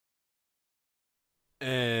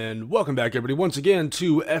And welcome back, everybody, once again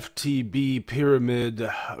to FTB Pyramid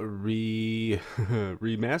Remastered,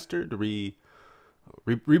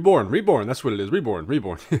 Reborn. That's what it is. Reborn.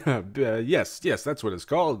 Yes, that's what it's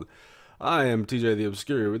called. I am TJ the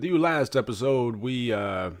Obscure with you. Last episode,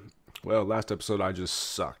 last episode I just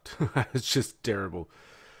sucked. It's just terrible.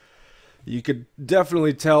 You could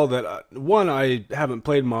definitely tell that one, I haven't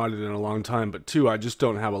played modded in a long time, but two, I just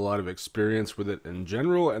don't have a lot of experience with it in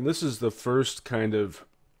general. And this is the first kind of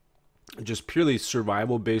just purely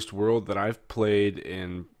survival based world that I've played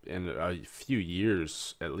in a few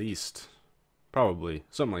years at least, probably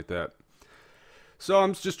something like that. So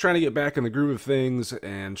I'm just trying to get back in the groove of things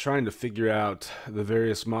and trying to figure out the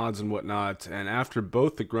various mods and whatnot. And after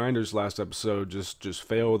both the grinders last episode just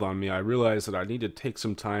failed on me, I realized that I need to take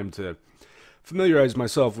some time to familiarize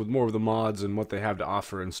myself with more of the mods and what they have to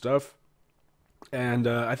offer and stuff. And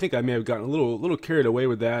I think I may have gotten a little carried away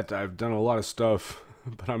with that. I've done a lot of stuff,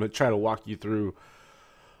 but I'm gonna try to walk you through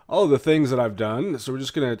all of the things that I've done. So we're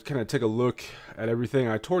just gonna kind of take a look at everything.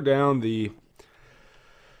 I tore down the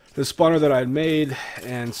spawner that I had made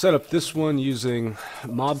and set up this one using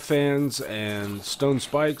mob fans and stone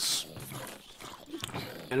spikes.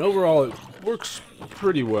 And overall, it works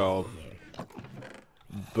pretty well.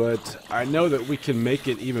 But I know that we can make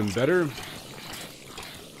it even better.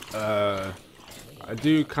 I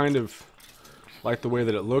do kind of like the way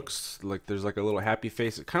that it looks. Like there's like a little happy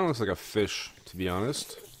face. It kind of looks like a fish, to be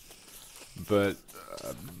honest. But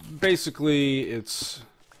basically, it's,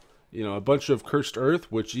 you know, a bunch of cursed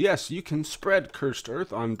earth. Which, yes, you can spread cursed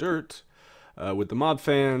earth on dirt with the mob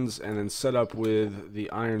fans, and then set up with the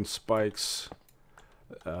iron spikes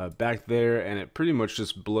back there, and it pretty much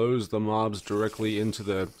just blows the mobs directly into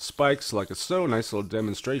the spikes like a so. Nice little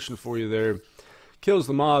demonstration for you there. Kills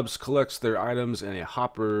the mobs, collects their items in a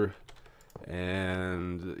hopper,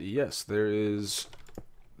 and yes, there is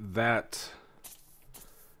that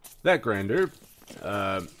grinder.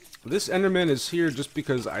 This Enderman is here just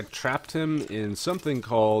because I trapped him in something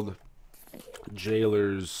called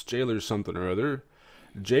Jailer's something or other.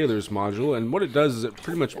 Jailer's module, and what it does is it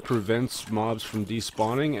pretty much prevents mobs from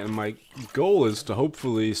despawning, and my goal is to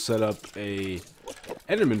hopefully set up a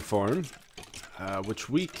Enderman farm, which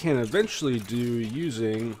we can eventually do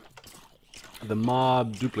using the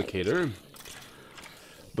mob duplicator.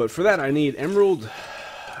 But for that I need emerald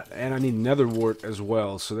and I need nether wart as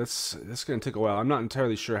well, so that's going to take a while. I'm not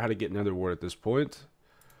entirely sure how to get nether wart at this point.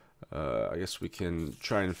 I guess we can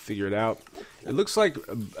try and figure it out. It looks like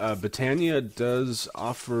Britannia does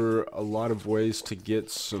offer a lot of ways to get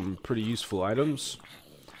some pretty useful items.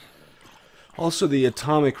 Also, the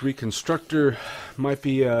atomic reconstructor might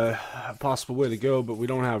be a possible way to go, but we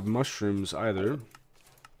don't have mushrooms either.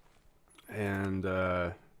 And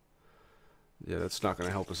yeah, that's not going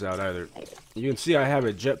to help us out either. You can see I have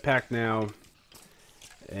a jetpack now.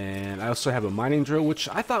 And I also have a mining drill, which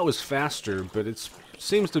I thought was faster, but it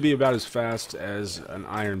seems to be about as fast as an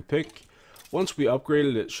iron pick. Once we upgrade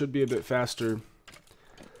it, it should be a bit faster.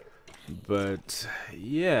 But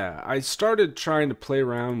yeah, I started trying to play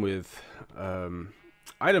around with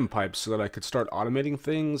item pipes so that I could start automating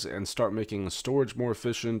things and start making storage more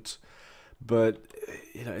efficient. But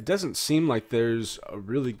you know, it doesn't seem like there's a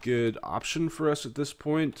really good option for us at this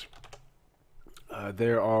point.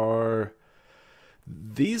 There are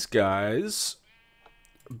these guys,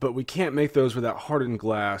 but we can't make those without hardened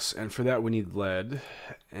glass, and for that we need lead.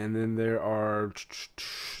 And then there are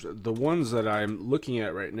the ones that I'm looking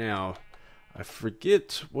at right now. I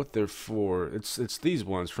forget what they're for. It's these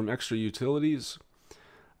ones from Extra Utilities.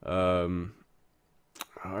 I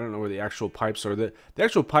don't know where the actual pipes are. The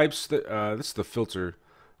actual pipes, this is the filter.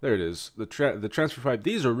 There it is. The transfer pipe.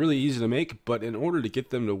 These are really easy to make, but in order to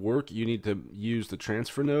get them to work, you need to use the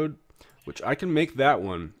transfer node, which I can make that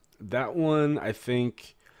one. That one, I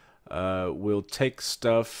think, will take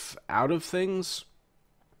stuff out of things.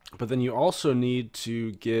 But then you also need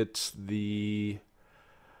to get the...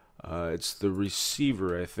 it's the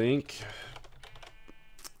receiver, I think.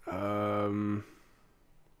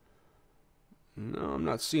 No, I'm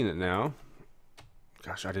not seeing it now.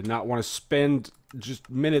 Gosh, I did not want to spend just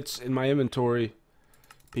minutes in my inventory.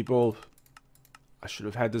 People, I should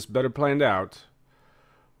have had this better planned out.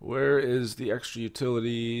 Where is the extra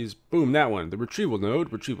utilities? Boom, that one. The retrieval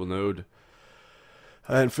node.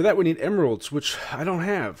 And for that we need emeralds, which I don't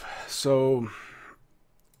have. So,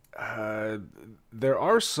 there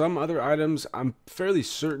are some other items. I'm fairly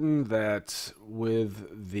certain that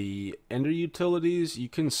with the ender utilities, you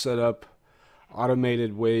can set up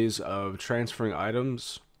automated ways of transferring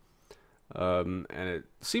items. And it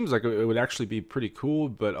seems like it would actually be pretty cool,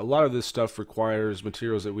 but a lot of this stuff requires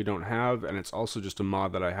materials that we don't have, and it's also just a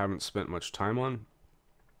mod that I haven't spent much time on.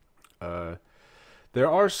 There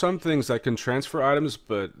are some things that can transfer items,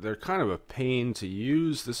 but they're kind of a pain to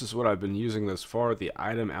use. This is what I've been using thus far, the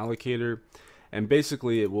item allocator. And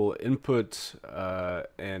basically it will input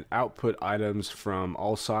and output items from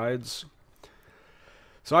all sides.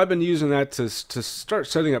 So I've been using that to start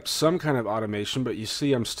setting up some kind of automation, but you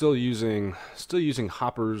see I'm still using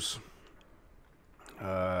hoppers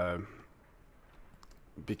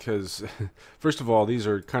because first of all, these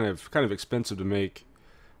are kind of expensive to make,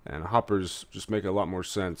 and hoppers just make a lot more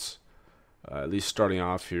sense, at least starting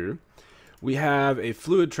off here. We have a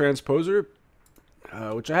fluid transposer,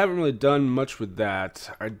 which I haven't really done much with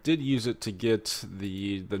that. I did use it to get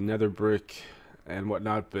the nether brick and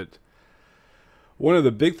whatnot, but one of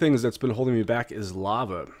the big things that's been holding me back is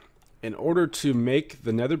lava. In order to make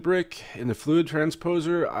the nether brick in the fluid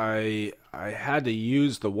transposer, I had to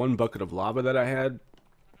use the 1 bucket of lava that I had,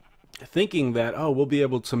 thinking that, oh, we'll be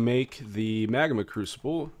able to make the magma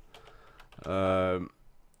crucible. I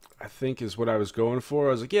think is what I was going for.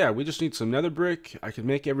 I was like, yeah, we just need some nether brick. I can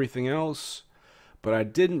make everything else. But I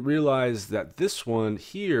didn't realize that this one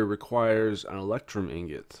here requires an electrum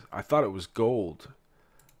ingot. I thought it was gold.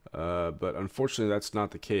 But unfortunately that's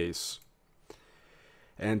not the case.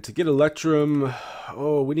 And to get electrum,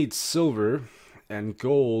 oh, we need silver and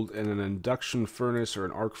gold in an induction furnace or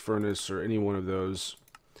an arc furnace or any one of those.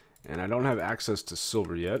 And I don't have access to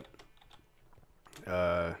silver yet.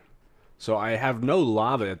 So I have no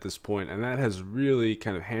lava at this point, and that has really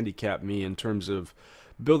kind of handicapped me in terms of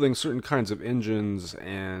building certain kinds of engines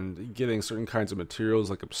and getting certain kinds of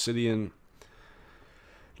materials like obsidian.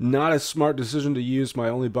 Not a smart decision to use my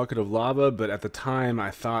only bucket of lava, but at the time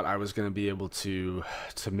I thought I was going to be able to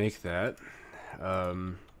make that.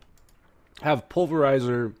 Have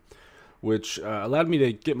pulverizer, which allowed me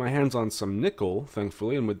to get my hands on some nickel,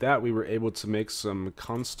 thankfully, and with that we were able to make some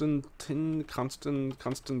constant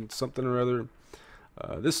something or other.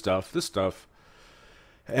 This stuff.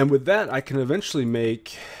 And with that I can eventually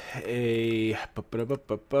make a...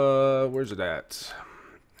 where's it at?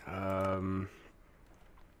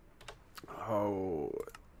 Oh,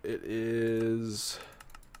 it is...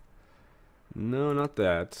 No, not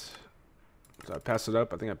that. Did I pass it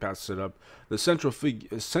up? I think I passed it up. The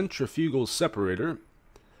centrifugal separator.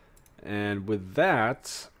 And with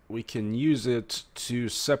that, we can use it to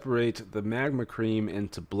separate the magma cream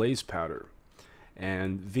into blaze powder.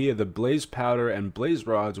 And via the blaze powder and blaze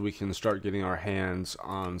rods, we can start getting our hands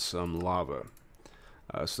on some lava.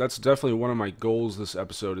 So that's definitely one of my goals this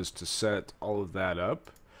episode, is to set all of that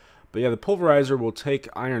up. But yeah, the pulverizer will take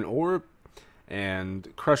iron ore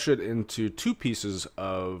and crush it into 2 pieces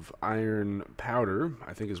of iron powder,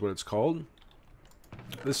 I think is what it's called.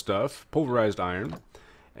 This stuff, pulverized iron.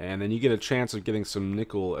 And then you get a chance of getting some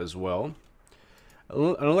nickel as well.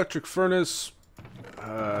 An electric furnace,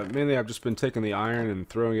 mainly I've just been taking the iron and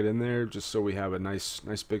throwing it in there just so we have a nice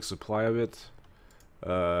big supply of it.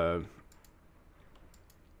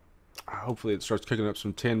 Hopefully it starts cooking up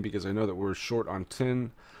some tin, because I know that we're short on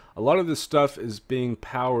tin. A lot of this stuff is being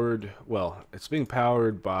powered, well, it's being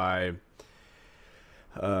powered by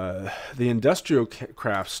the industrial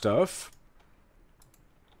craft stuff.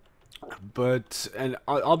 But, and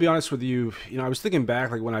I'll be honest with you, you know, I was thinking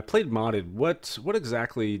back, like when I played modded, what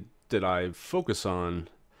exactly did I focus on?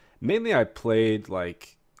 Mainly I played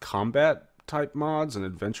like combat type mods and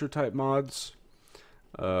adventure type mods.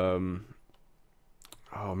 Oh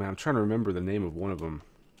man, I'm trying to remember the name of one of them.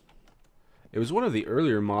 It was one of the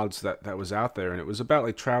earlier mods that was out there, and it was about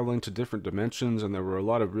like traveling to different dimensions, and there were a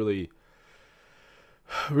lot of really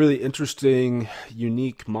interesting,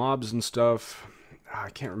 unique mobs and stuff. I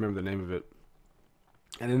can't remember the name of it.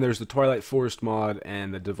 And then there's the Twilight Forest mod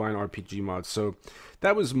and the Divine RPG mod. So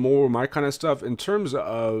that was more my kind of stuff. In terms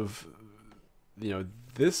of, you know,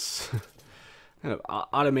 this kind of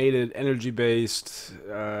automated, energy-based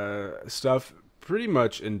stuff, pretty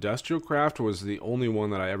much Industrial Craft was the only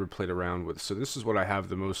one that I ever played around with. So this is what I have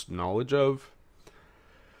the most knowledge of.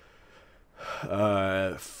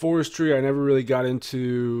 Forestry, I never really got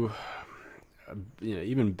into. You know,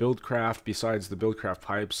 even Buildcraft, besides the Buildcraft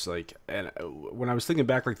pipes. Like, and when I was thinking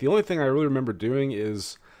back, like the only thing I really remember doing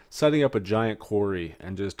is setting up a giant quarry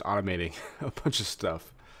and just automating a bunch of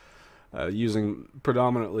stuff, using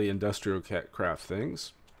predominantly Industrial Craft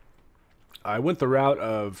things. I went the route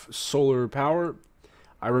of solar power.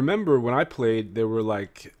 I remember when I played, there were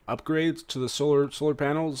like upgrades to the solar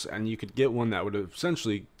panels, and you could get one that would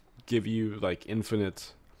essentially give you like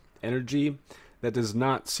infinite energy. That does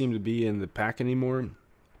not seem to be in the pack anymore.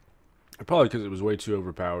 Probably because it was way too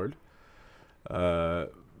overpowered.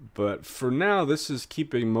 But for now, this is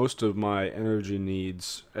keeping most of my energy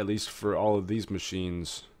needs, at least for all of these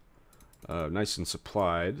machines, nice and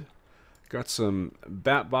supplied. Got some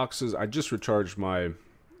bat boxes. I just recharged my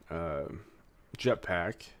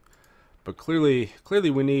jetpack, but clearly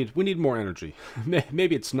we need more energy.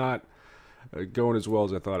 Maybe it's not going as well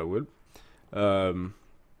as I thought it would.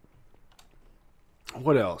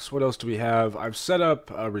 What else? What else do we have? I've set up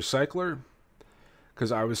a recycler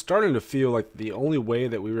because I was starting to feel like the only way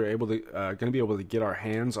that we were able to going to be able to get our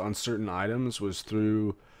hands on certain items was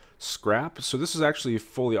through scrap. So this is actually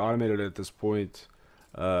fully automated at this point.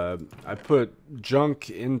 I put junk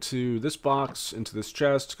into this box, into this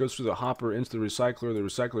chest, goes through the hopper into the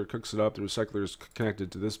recycler cooks it up, the recycler is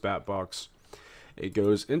connected to this bat box. It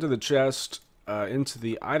goes into the chest, into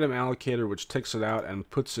the item allocator, which takes it out and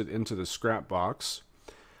puts it into the scrap box.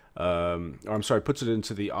 Or I'm sorry, puts it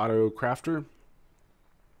into the auto crafter.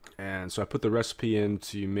 And so I put the recipe in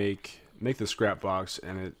to make the scrap box,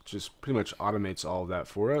 and it just pretty much automates all of that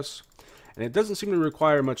for us. And it doesn't seem to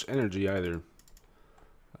require much energy either.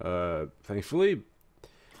 Thankfully,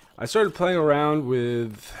 I started playing around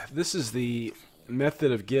with, this is the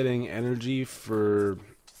method of getting energy for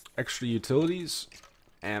extra utilities,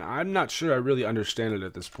 and I'm not sure I really understand it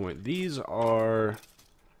at this point. These are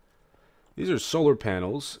solar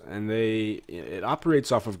panels, and it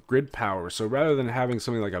operates off of grid power. So rather than having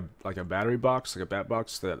something like a battery box, like a bat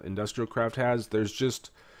box that Industrial Craft has,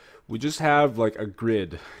 we just have like a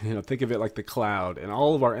grid. You know, think of it like the cloud, and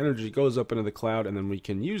all of our energy goes up into the cloud, and then we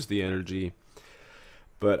can use the energy.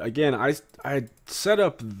 But again, I set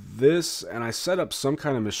up this, and I set up some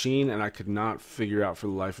kind of machine, and I could not figure out for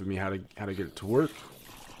the life of me how to get it to work.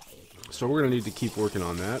 So we're gonna need to keep working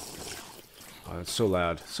on that. Oh, it's so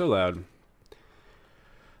loud, so loud.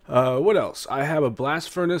 What else? I have a blast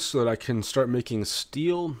furnace so that I can start making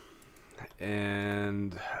steel.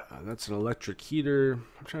 And that's an electric heater.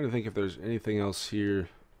 I'm trying to think if there's anything else here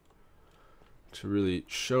to really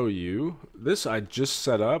show you. This I just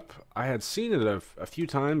set up. I had seen it a few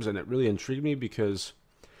times, and it really intrigued me because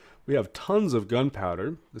we have tons of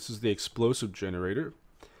gunpowder. This is the explosive generator.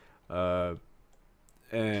 And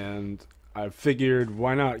I figured,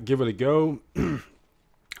 why not give it a go?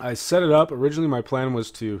 I set it up. Originally my plan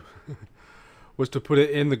was to put it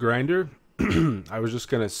in the grinder. I was just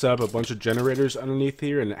going to set up a bunch of generators underneath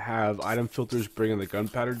here and have item filters bringing the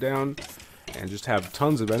gunpowder down and just have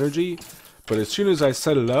tons of energy. But as soon as I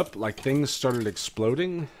set it up, like, things started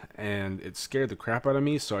exploding and it scared the crap out of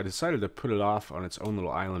me, so I decided to put it off on its own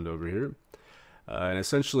little island over here. And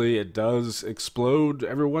essentially it does explode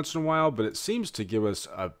every once in a while, but it seems to give us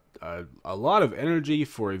a lot of energy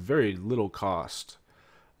for a very little cost.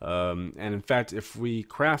 And in fact, if we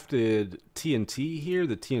crafted TNT here,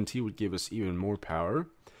 the TNT would give us even more power.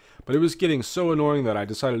 But it was getting so annoying that I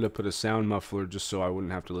decided to put a sound muffler just so I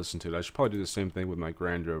wouldn't have to listen to it. I should probably do the same thing with my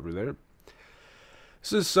grinder over there.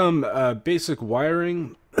 This is some basic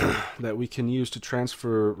wiring that we can use to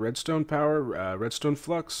transfer redstone power, redstone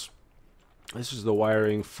flux. This is the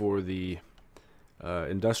wiring for the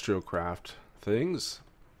industrial craft things.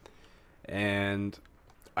 And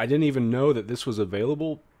I didn't even know that this was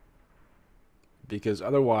available, because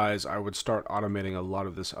otherwise I would start automating a lot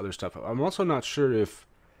of this other stuff. I'm also not sure if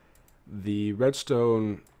the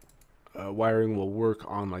redstone wiring will work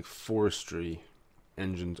on like forestry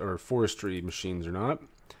engines or forestry machines or not.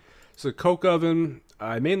 So the coke oven,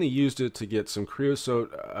 I mainly used it to get some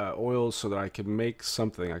creosote oil so that I could make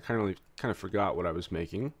something. I kind of forgot what I was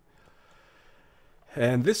making.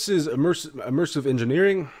 And this is immersive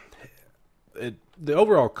engineering. The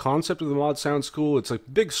overall concept of the mod sounds cool. It's like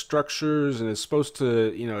big structures, and it's supposed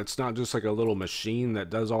to, you know, it's not just like a little machine that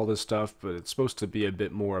does all this stuff, but it's supposed to be a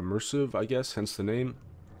bit more immersive, I guess, hence the name.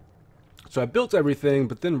 So I built everything,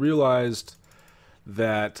 but then realized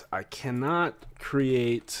that I cannot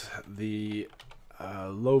create the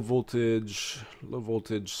low voltage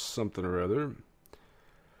something or other.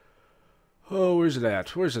 Oh, where's it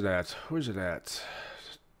at? Where's it at? Where's it at?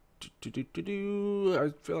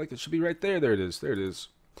 I feel like it should be right there. There it is. There it is.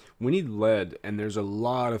 We need lead, and there's a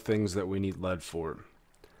lot of things that we need lead for.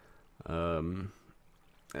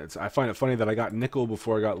 I find it funny that I got nickel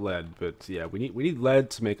before I got lead, but yeah, we need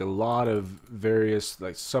lead to make a lot of various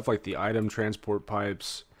stuff like the item transport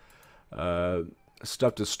pipes,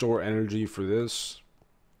 stuff to store energy for this,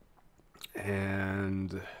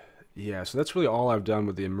 and yeah, so that's really all I've done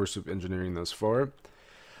with the immersive engineering thus far.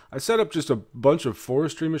 I set up just a bunch of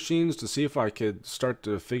forestry machines to see if I could start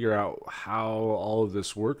to figure out how all of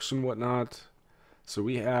this works and whatnot. So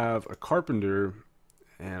we have a carpenter,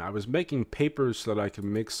 and I was making papers so that I could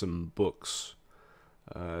make some books,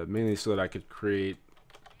 mainly so that I could create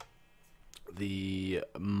the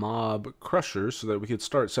mob crusher so that we could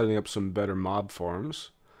start setting up some better mob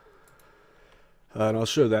farms. And I'll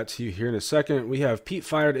show that to you here in a second. We have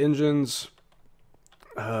peat-fired engines.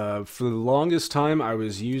 For the longest time, I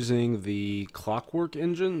was using the clockwork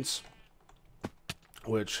engines,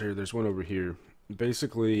 which here, there's one over here.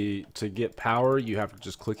 Basically, to get power, you have to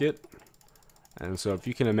just click it. And so if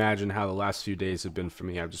you can imagine how the last few days have been for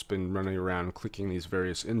me, I've just been running around clicking these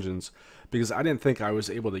various engines because I didn't think I was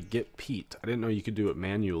able to get peat. I didn't know you could do it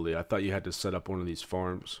manually. I thought you had to set up one of these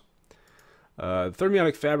farms.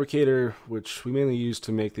 Thermionic fabricator, which we mainly use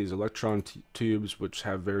to make these electron tubes, which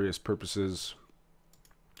have various purposes.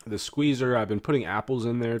 The squeezer, I've been putting apples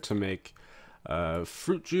in there to make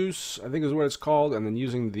fruit juice, I think is what it's called, and then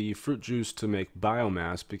using the fruit juice to make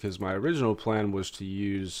biomass, because my original plan was to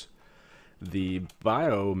use the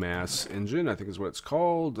biomass engine, I think is what it's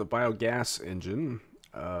called, the biogas engine,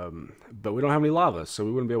 but we don't have any lava, so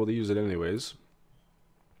we wouldn't be able to use it anyways.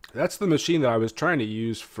 That's the machine that I was trying to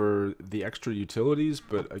use for the extra utilities,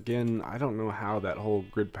 but again, I don't know how that whole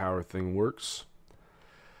grid power thing works.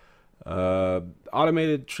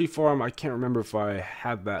 Automated tree farm, I can't remember if I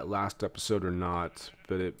had that last episode or not,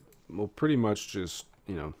 but it will pretty much just,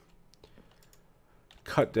 you know,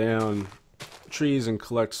 cut down trees and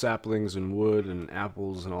collect saplings and wood and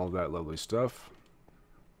apples and all that lovely stuff.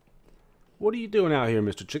 What are you doing out here,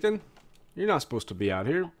 Mr. Chicken? You're not supposed to be out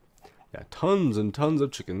here. Yeah, tons and tons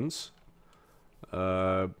of chickens.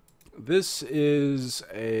 This is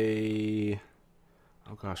a...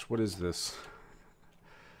 oh gosh, what is this?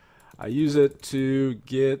 I use it to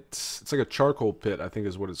get... it's like a charcoal pit, I think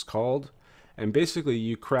is what it's called. And basically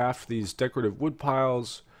you craft these decorative wood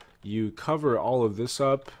piles. You cover all of this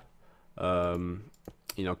up,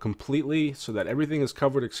 you know, completely so that everything is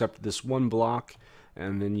covered except this one block.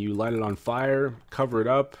 And then you light it on fire, cover it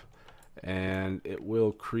up, and it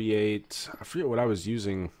will create, I forget what I was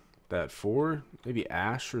using that for, maybe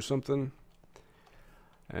ash or something.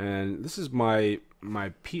 And this is my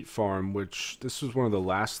peat farm, which this was one of the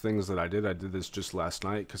last things that I did. I did this just last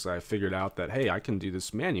night because I figured out that, hey, I can do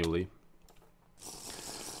this manually.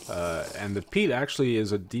 And the peat actually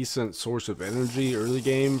is a decent source of energy early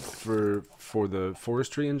game for the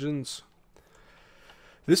forestry engines.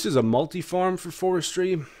 This is a multi-farm for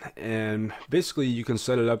forestry, and basically you can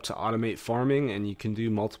set it up to automate farming, and you can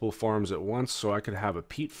do multiple farms at once. So I could have a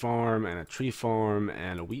peat farm and a tree farm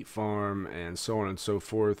and a wheat farm and so on and so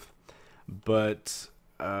forth. But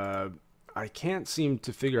I can't seem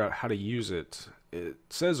to figure out how to use it. It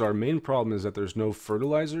says our main problem is that there's no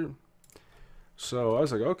fertilizer. So I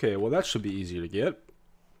was like, okay, well that should be easy to get.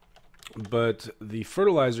 But the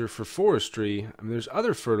fertilizer for forestry, I mean, there's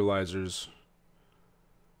other fertilizers,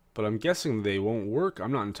 but I'm guessing they won't work.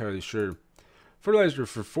 I'm not entirely sure. Fertilizer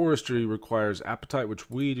for forestry requires apatite, which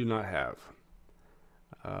we do not have.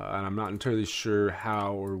 And I'm not entirely sure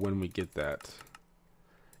how or when we get that.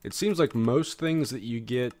 It seems like most things that you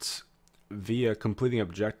get via completing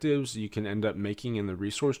objectives, you can end up making in the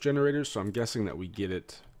resource generator, so I'm guessing that we get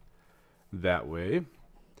it that way.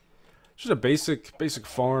 Just a basic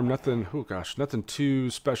farm, nothing, oh gosh, nothing too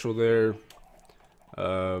special there.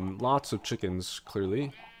 Lots of chickens,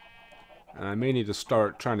 clearly. And I may need to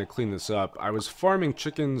start trying to clean this up. I was farming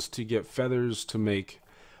chickens to get feathers to make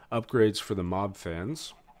upgrades for the mob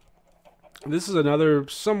fans. This is another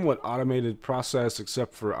somewhat automated process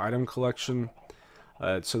except for item collection,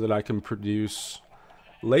 so that I can produce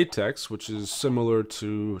latex, which is similar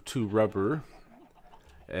to rubber.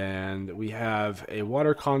 And we have a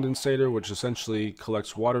water condensator, which essentially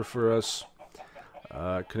collects water for us.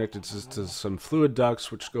 Connected to some fluid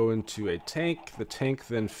ducts which go into a tank. The tank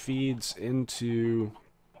then feeds into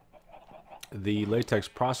the latex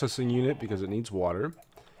processing unit because it needs water.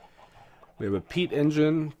 We have a peat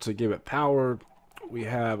engine to give it power. We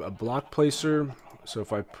have a block placer, so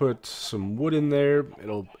if I put some wood in there,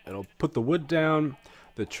 it'll put the wood down.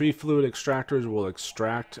 The tree fluid extractors will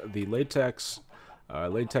extract the latex.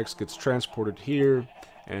 Latex gets transported here,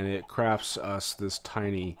 and it crafts us this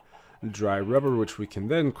tiny dry rubber, which we can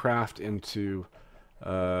then craft into,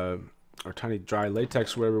 or tiny dry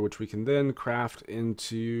latex rubber, which we can then craft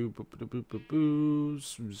into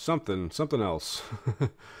something else.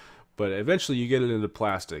 But eventually you get it into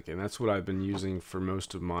plastic, and that's what I've been using for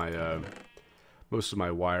most of my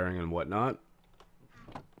wiring and whatnot.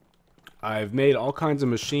 I've made all kinds of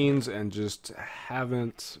machines and just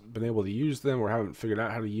haven't been able to use them, or haven't figured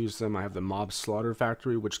out how to use them. I have the mob slaughter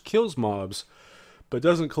factory, which kills mobs, but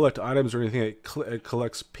doesn't collect items or anything. It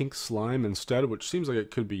collects pink slime instead, which seems like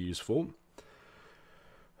it could be useful.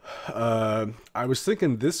 I was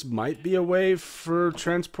thinking this might be a way for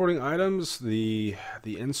transporting items, the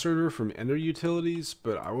inserter from Ender Utilities,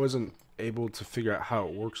 but I wasn't able to figure out how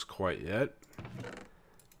it works quite yet.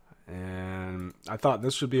 And I thought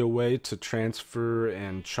this would be a way to transfer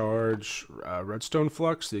and charge redstone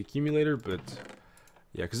flux, the accumulator, but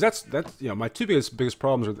yeah, because that's my two biggest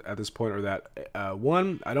problems at this point are that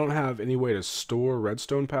one, I don't have any way to store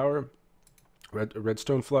redstone power,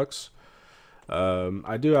 redstone flux.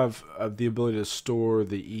 I do have the ability to store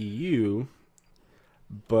the EU,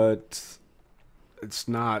 but it's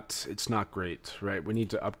not great, right? We need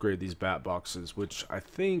to upgrade these bat boxes, which I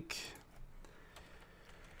think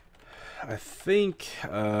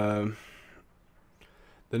the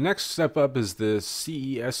next step up is the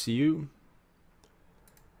CESU,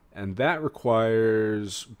 and that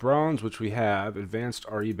requires bronze, which we have, advanced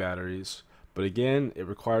RE batteries. But again, it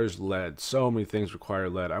requires lead. So many things require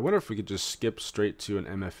lead. I wonder if we could just skip straight to an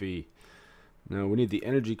MFE. No, we need the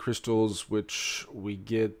energy crystals, which we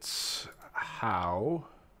get how?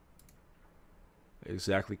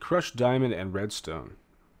 Exactly. Crushed diamond and redstone.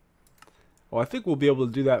 Well, I think we'll be able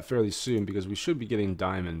to do that fairly soon because we should be getting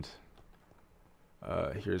diamond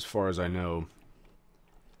here as far as I know.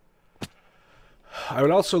 I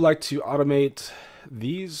would also like to automate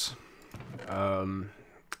these.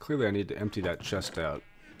 Clearly I need to empty that chest out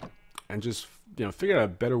and just figure out a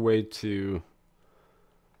better way to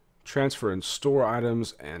transfer and store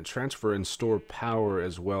items and transfer and store power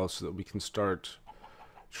as well, so that we can start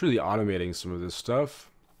truly automating some of this stuff.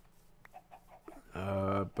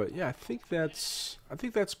 But yeah, I think that's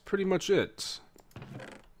pretty much it.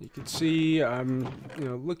 You can see I'm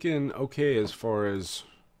looking okay as far as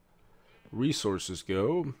resources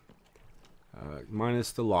go,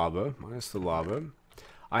 minus the lava.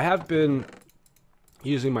 I have been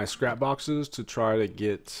using my scrap boxes to try to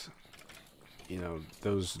get,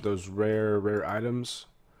 those rare items.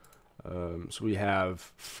 So we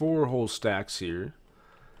have 4 whole stacks here,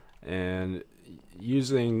 and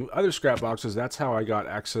using other scrap boxes, that's how I got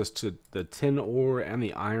access to the tin ore and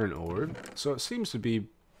the iron ore. So it seems to be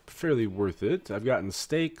fairly worth it. I've gotten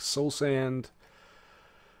steak, soul sand.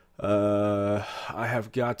 I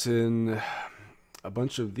have gotten a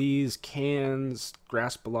bunch of these cans,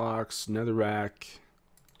 grass blocks, netherrack.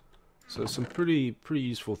 So some pretty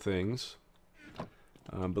useful things.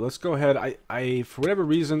 But let's go ahead. I for whatever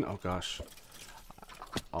reason, oh gosh,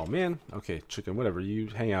 oh man, okay, chicken, whatever, you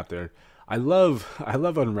hang out there. I love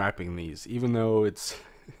unwrapping these, even though it's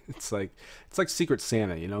like Secret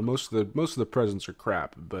Santa. Most of the presents are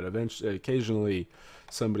crap, but eventually, occasionally,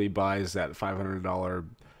 somebody buys that $500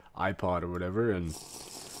 iPod or whatever, and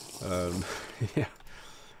yeah.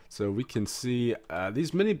 So we can see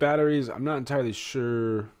these mini batteries. I'm not entirely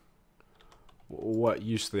sure what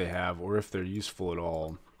use they have or if they're useful at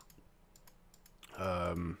all.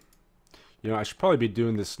 I should probably be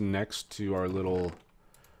doing this next to our little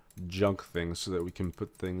junk thing so that we can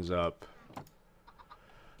put things up.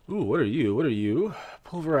 Ooh, what are you?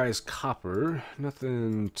 Pulverized copper.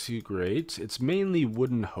 Nothing too great. It's mainly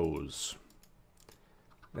wooden hose.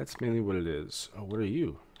 That's mainly what it is. Oh, what are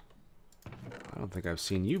you? I don't think I've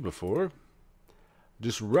seen you before.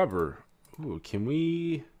 Just rubber. Ooh, can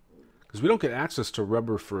we... Because we don't get access to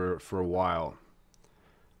rubber for a while.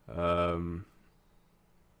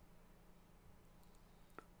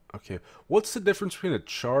 Okay, what's the difference between a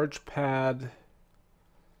charge pad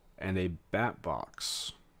and a bat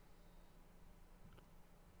box?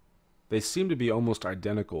 They seem to be almost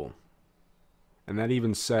identical. And that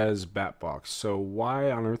even says bat box. So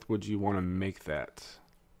why on earth would you want to make that?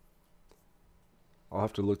 I'll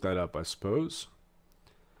have to look that up, I suppose.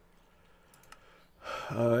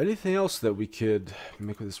 Anything else that we could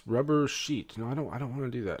make with this rubber sheet? No, I don't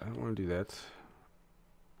want to do that. I don't want to do that.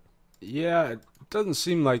 Yeah, it doesn't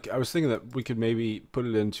seem like... I was thinking that we could maybe put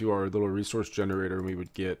it into our little resource generator and we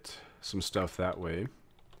would get some stuff that way.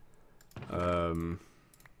 But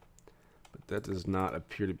that does not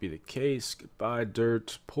appear to be the case. Goodbye,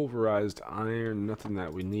 dirt. Pulverized iron. Nothing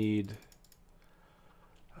that we need.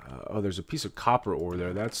 Oh, there's a piece of copper ore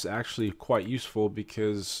there. That's actually quite useful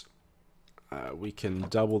because we can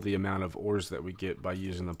double the amount of ores that we get by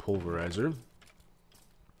using the pulverizer.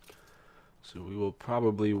 So we will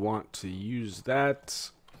probably want to use that.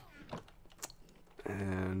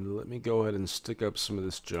 And let me go ahead and stick up some of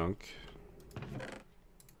this junk.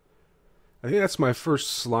 I think that's my first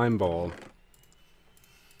slime ball.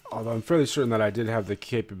 Although I'm fairly certain that I did have the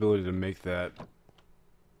capability to make that.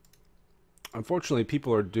 Unfortunately,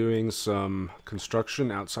 people are doing some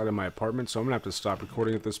construction outside of my apartment, so I'm going to have to stop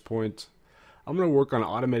recording at this point. I'm going to work on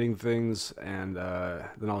automating things, and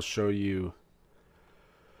then I'll show you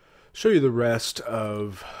show you the rest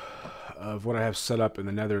of what I have set up in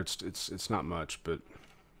the Nether. It's not much, but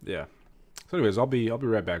yeah. So anyways, I'll be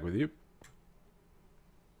right back with you.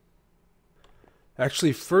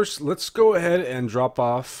 Actually, first, let's go ahead and drop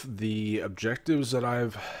off the objectives that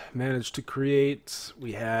I've managed to create.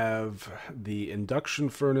 We have the induction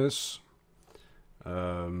furnace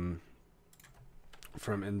from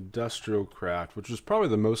Industrial Craft, which is probably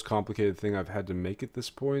the most complicated thing I've had to make at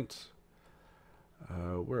this point.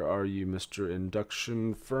 Where are you, Mr.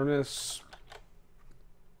 Induction Furnace?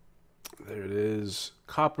 There it is.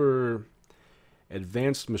 Copper,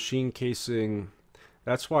 advanced machine casing.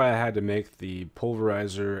 That's why I had to make the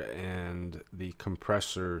pulverizer and the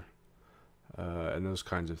compressor and those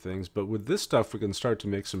kinds of things. But with this stuff, we can start to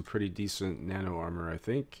make some pretty decent nano armor, I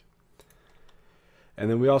think. And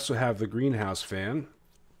then we also have the greenhouse fan,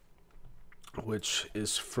 which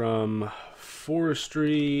is from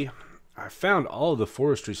forestry. I found all of the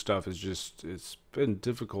forestry stuff is just, it's been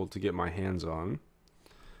difficult to get my hands on.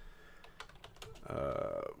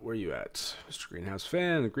 Where are you at, Mr. Greenhouse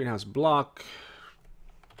Fan? The greenhouse block.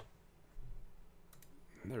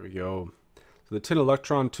 There we go. So the tin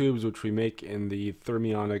electron tubes, which we make in the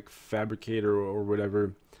thermionic fabricator or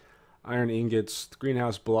whatever. Iron ingots, the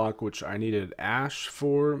greenhouse block, which I needed ash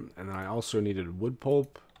for, and then I also needed wood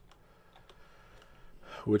pulp,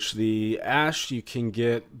 which the ash you can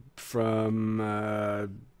get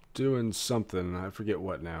from doing something. I forget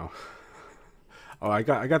what now. Oh, I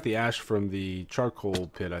got the ash from the charcoal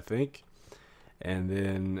pit, I think, and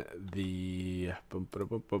then the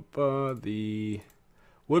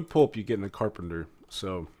wood pulp you get in the carpenter.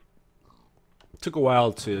 So it took a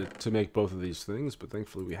while to make both of these things, but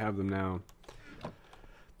thankfully we have them now.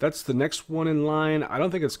 That's the next one in line. I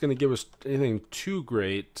don't think it's going to give us anything too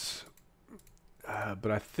great,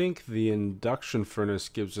 but I think the induction furnace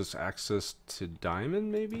gives us access to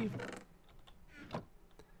diamond, maybe.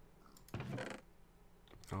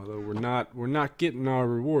 Although we're not getting our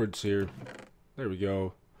rewards here. There we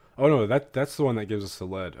go. Oh no, that's the one that gives us the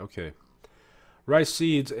lead. Okay. Rice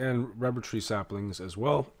seeds and rubber tree saplings as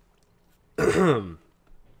well.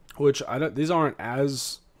 Which these aren't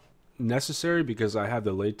as necessary because I have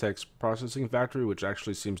the latex processing factory, which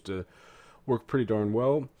actually seems to work pretty darn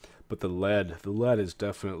well. But the lead is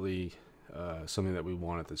definitely something that we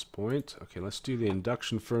want at this point. Okay, let's do the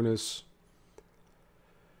induction furnace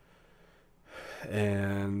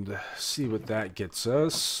and see what that gets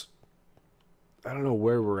us. I don't know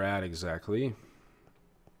where we're at exactly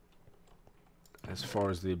as far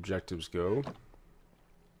as the objectives go.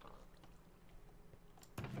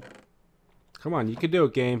 Come on, you can do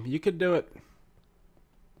it, game. You can do it.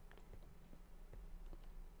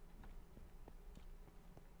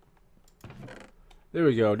 There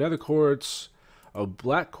we go. Nether quartz. Oh,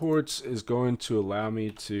 black quartz is going to allow me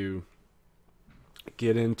to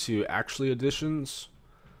get into actually additions,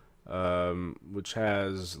 which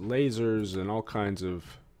has lasers and all kinds of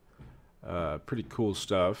pretty cool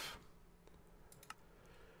stuff.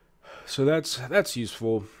 So that's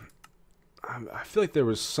useful. I feel like there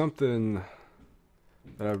was something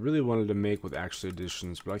that I really wanted to make with actually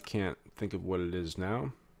additions, but I can't think of what it is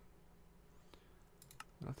now.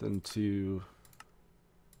 Nothing too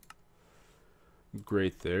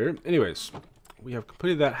great there. Anyways, we have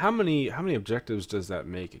completed that. How many objectives does that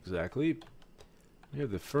make exactly? We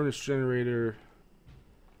have the furnace generator,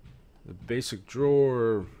 the basic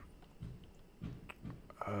drawer.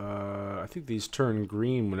 I think these turn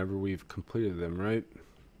green whenever we've completed them, right?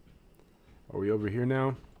 Are we over here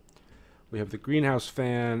now? We have the greenhouse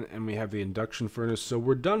fan and we have the induction furnace. So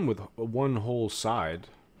we're done with one whole side.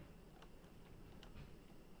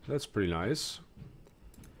 That's pretty nice.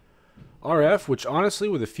 RF, which honestly,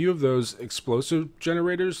 with a few of those explosive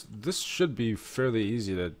generators, this should be fairly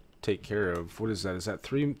easy to take care of. What is that? Is that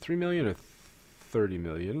 3 million or 30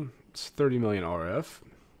 million? It's 30 million RF.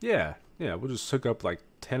 Yeah, we'll just hook up like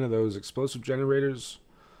 10 of those explosive generators.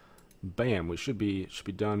 Bam, we should be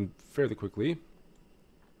done fairly quickly.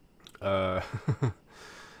 And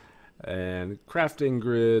crafting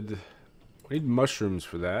grid. We need mushrooms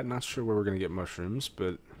for that. Not sure where we're going to get mushrooms,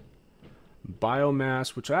 but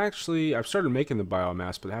biomass, which I've started making the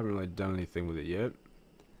biomass, but I haven't really done anything with it yet.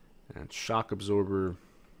 And shock absorber.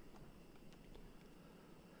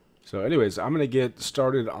 So anyways, I'm going to get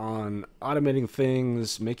started on automating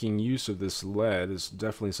things. Making use of this lead is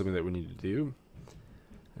definitely something that we need to do.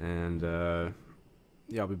 And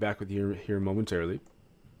yeah, I'll be back with you here momentarily.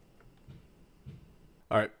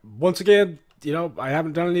 Alright, once again, you know, I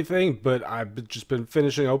haven't done anything, but I've just been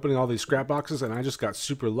finishing opening all these scrap boxes, and I just got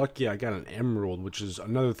super lucky. I got an emerald, which is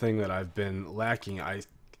another thing that I've been lacking. I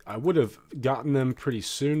I would have gotten them pretty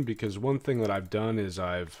soon, because one thing that I've done is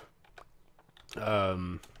I've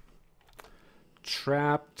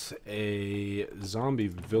trapped a zombie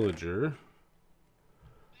villager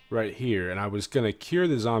right here, and I was going to cure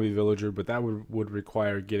the zombie villager, but that would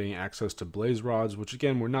require getting access to blaze rods, which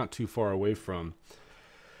again we're not too far away from,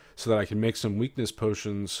 so that I can make some weakness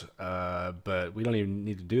potions, but we don't even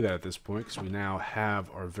need to do that at this point because we now have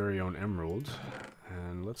our very own emerald.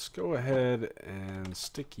 And let's go ahead and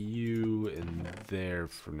stick you in there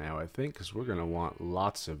for now, I think, because we're going to want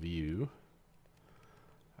lots of you.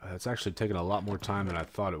 It's actually taken a lot more time than I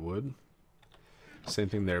thought it would. Same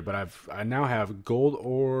thing there, but I now have gold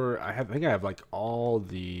ore. I think I have like all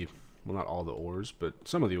the, well, not all the ores, but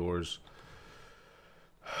some of the ores.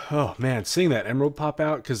 Oh man, seeing that emerald pop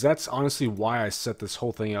out, because that's honestly why I set this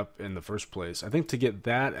whole thing up in the first place. I think to get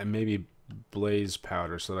that and maybe blaze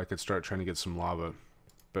powder so that I could start trying to get some lava.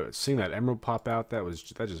 But seeing that emerald pop out, that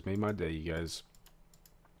just made my day, you guys.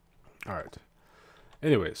 All right.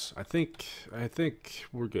 Anyways, I think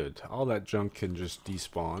we're good. All that junk can just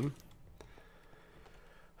despawn.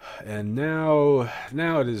 And now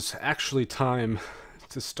it is actually time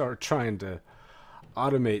to start trying to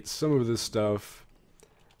automate some of this stuff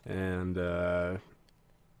and you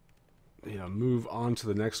know, move on to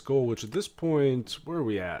the next goal, which at this point, where are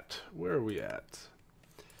we at?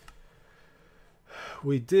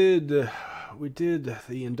 We did the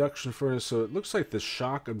induction furnace, so it looks like the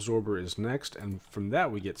shock absorber is next, and from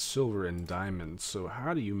that we get silver and diamonds. So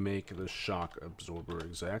how do you make the shock absorber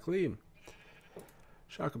exactly?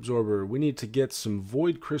 Shock absorber, we need to get some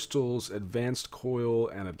void crystals, advanced coil,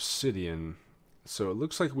 and obsidian. So it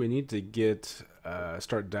looks like we need to get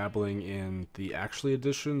start dabbling in the actually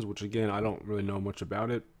additions, which again I don't really know much about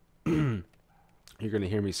it. You're going to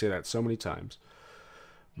hear me say that so many times.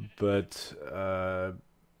 But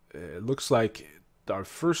it looks like our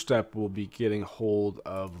first step will be getting hold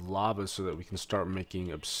of lava so that we can start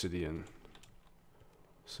making obsidian.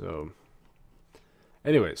 So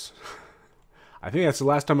anyways, I think that's the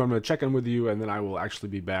last time I'm going to check in with you, and then I will actually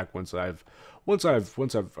be back once I've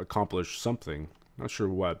accomplished something. Not sure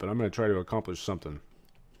what, but I'm going to try to accomplish something.